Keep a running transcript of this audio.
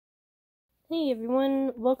Hey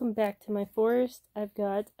everyone, welcome back to my forest. I've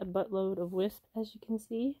got a buttload of wisp, as you can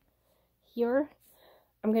see here.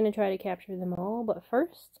 I'm going to try to capture them all, but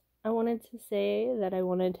first I wanted to say that I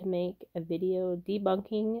wanted to make a video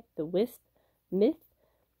debunking the wisp myth,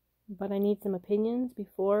 but I need some opinions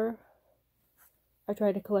before I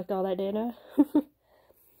try to collect all that data.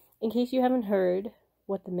 In case you haven't heard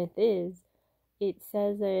what the myth is, it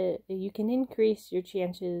says that you can increase your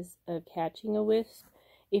chances of catching a wisp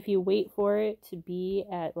if you wait for it to be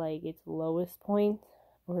at like its lowest point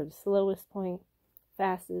or the slowest point,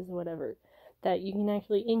 fastest, whatever, that you can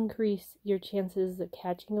actually increase your chances of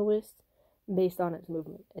catching a wisp based on its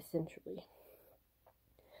movement, essentially.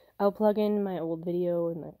 I'll plug in my old video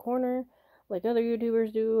in the corner like other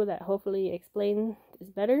YouTubers do that hopefully explain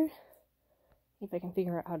this better, if I can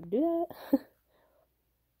figure out how to do that.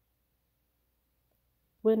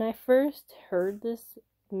 When I first heard this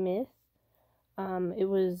myth, it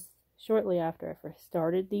was shortly after I first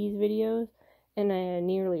started these videos, and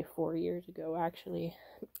nearly 4 years ago, actually.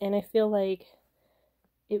 And I feel like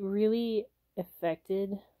it really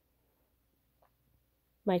affected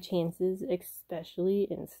my chances, especially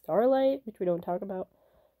in Starlight, which we don't talk about.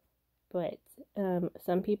 But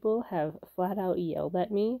some people have flat out yelled at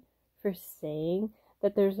me for saying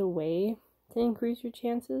that there's a way to increase your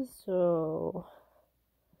chances, so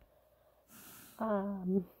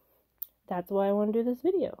that's why I want to do this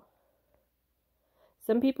video.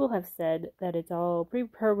 Some people have said that it's all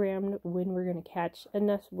pre-programmed when we're going to catch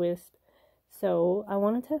enough wisp, so I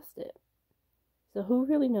want to test it. So who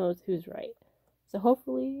really knows who's right? So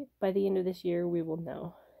hopefully by the end of this year we will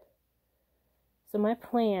know. So my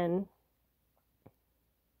plan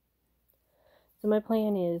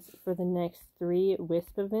is for the next 3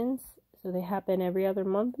 wisp events. So they happen every other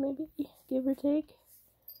month, maybe, give or take.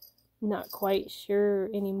 Not quite sure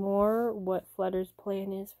anymore what Flutter's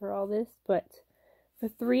plan is for all this, but for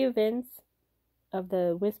 3 events of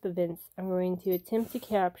the wisp events, I'm going to attempt to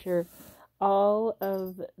capture all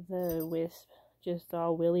of the wisp, just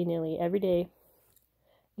all willy-nilly every day,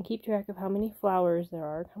 and keep track of how many flowers there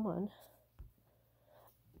are. Come on.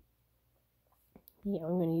 Yeah,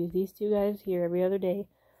 I'm going to use these 2 guys here every other day.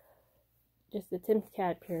 Just attempt to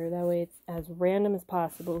capture, that way it's as random as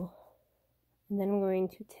possible. And then I'm going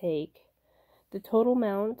to take the total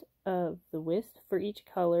amount of the wisp for each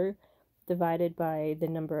color divided by the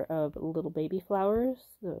number of little baby flowers,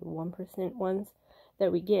 the 1% ones that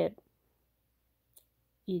we get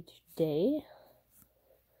each day.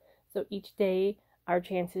 So each day our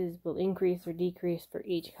chances will increase or decrease for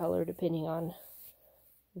each color depending on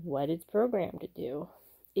what it's programmed to do,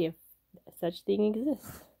 if such thing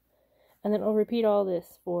exists. And then I'll repeat all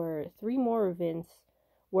this for 3 more events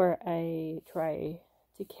where I try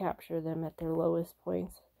to capture them at their lowest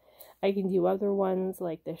points. I can do other ones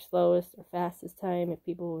like their slowest or fastest time if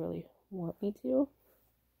people really want me to.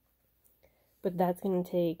 But that's going to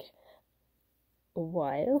take a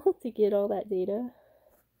while to get all that data.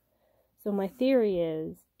 So my theory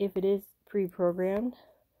is, if it is pre-programmed,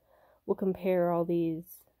 we'll compare all these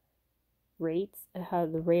rates, how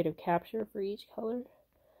the rate of capture for each color.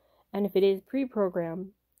 And if it is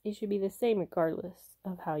pre-programmed, it should be the same regardless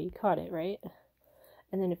of how you caught it, right?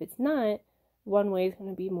 And then if it's not, one way is going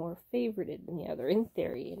to be more favorited than the other, in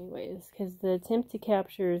theory anyways, because the attempt to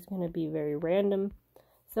capture is going to be very random.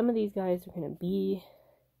 Some of these guys are going to be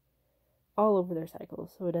all over their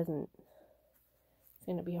cycles, so it's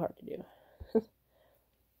going to be hard to do.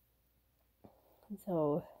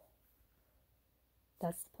 So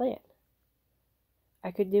that's the plan. I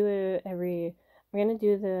could do it I'm going to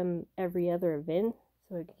do them every other event,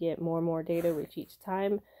 so I could get more and more data with each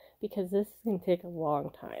time, because this is going to take a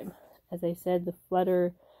long time. As I said, the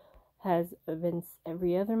Flutter has events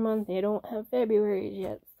every other month. They don't have February's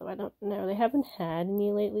yet, so I don't know. They haven't had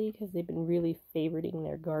any lately because they've been really favoriting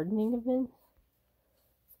their gardening events.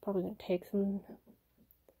 It's probably going to take some,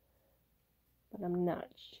 but I'm not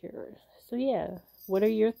sure. So yeah, what are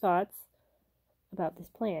your thoughts about this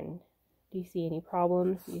plan? Do you see any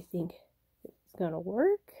problems? Do you think it's going to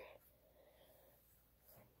work?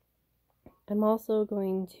 I'm also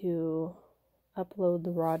going to upload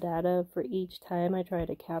the raw data for each time I try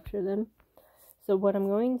to capture them. So what I'm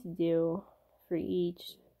going to do for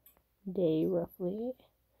each day, roughly,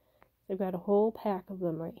 I've got a whole pack of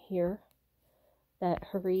them right here that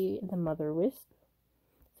hurry the mother wisp.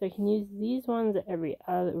 So I can use these ones every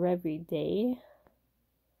day.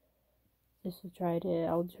 Just to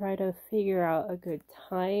I'll try to figure out a good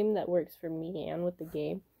time that works for me and with the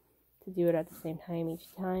game to do it at the same time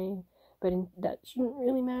each time. But that shouldn't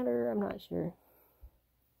really matter, I'm not sure.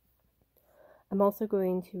 I'm also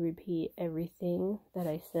going to repeat everything that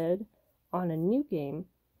I said on a new game.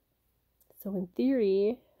 So in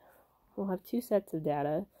theory, we'll have 2 sets of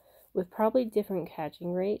data with probably different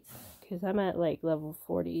catching rates, because I'm at like level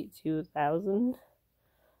 42,000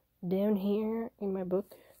 down here in my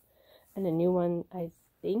book, and a new one I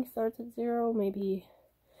think starts at 0. Maybe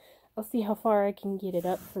I'll see how far I can get it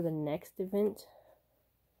up for the next event,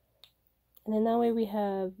 and then that way we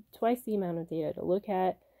have twice the amount of data to look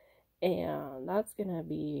at, and that's gonna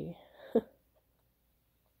be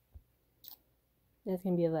that's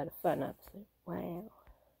gonna be a lot of fun. Absolutely, wow,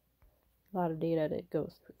 a lot of data that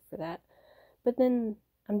goes for that. But then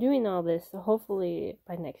I'm doing all this, so hopefully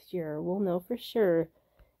by next year we'll know for sure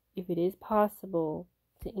if it is possible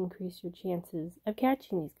to increase your chances of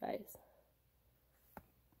catching these guys.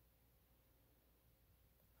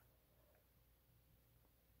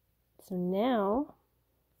 So now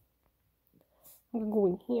I'm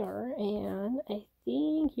going here, and I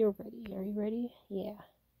think you're ready. Are you ready? Yeah.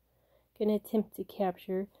 Gonna attempt to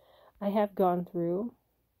capture. I have gone through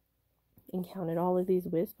and counted all of these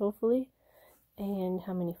wisps, hopefully, and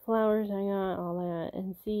how many flowers I got, all that,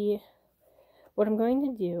 and see what I'm going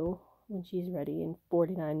to do when she's ready in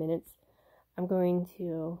 49 minutes. I'm going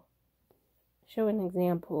to show an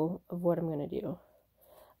example of what I'm going to do.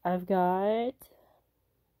 I've got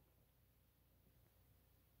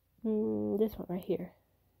this one right here.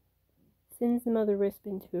 Sends the mother wisp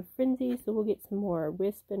into a frenzy, so we'll get some more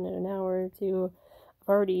wisp in an hour or 2. I've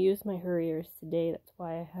already used my hurriers today, that's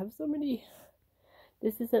why I have so many.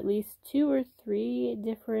 This is at least 2 or 3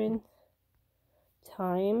 different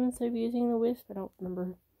times of using the wisp. I don't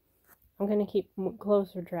remember. I'm going to keep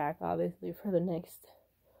closer track, obviously, for the next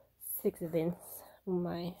 6 events.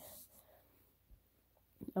 I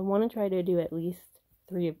want to try to do at least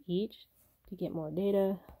 3 of each to get more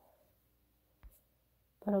data.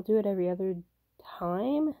 But I'll do it every other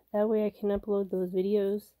time. That way I can upload those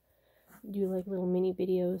videos, do like little mini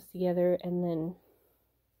videos together, and then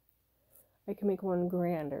I can make one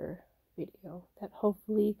grander video that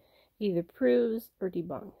hopefully either proves or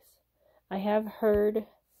debunks. I have heard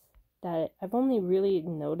that I've only really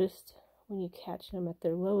noticed when you catch them at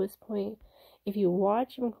their lowest point, if you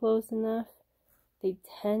watch them close enough, they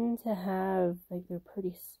tend to have, like, they're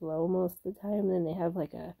pretty slow most of the time, then they have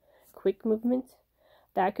like a quick movement.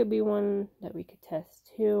 That could be one that we could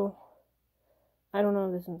test too. I don't know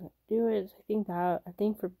if this one's gonna do it. I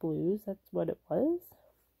think for blues, that's what it was.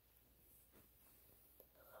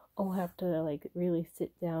 I'll have to like really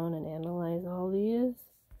sit down and analyze all these.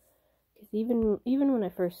 Because even when I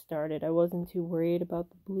first started, I wasn't too worried about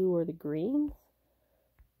the blue or the greens.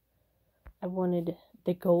 I wanted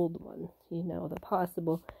the gold ones, you know, the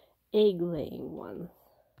possible egg-laying ones.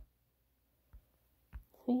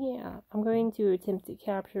 So yeah, I'm going to attempt to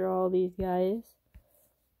capture all these guys.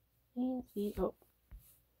 And see, oh.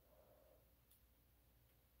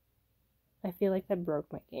 I feel like that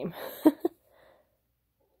broke my game.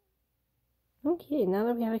 Okay, now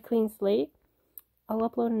that we have a clean slate, I'll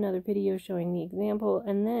upload another video showing the example,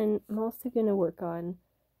 and then I'm also going to work on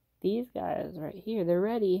these guys right here. They're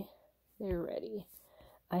ready. They're ready.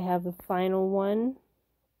 I have the final one.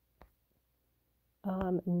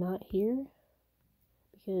 Not here,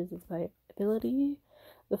 because it's my ability.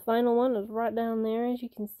 The final one is right down there, as you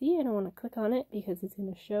can see. I don't want to click on it because it's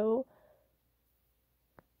going to show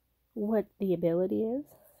what the ability is,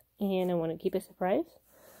 and I want to keep it a surprise.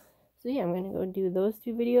 So yeah, I'm going to go do those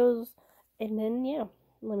 2 videos, and then yeah,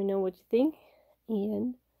 let me know what you think,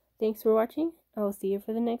 and thanks for watching. I'll see you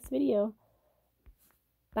for the next video.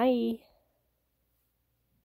 Bye!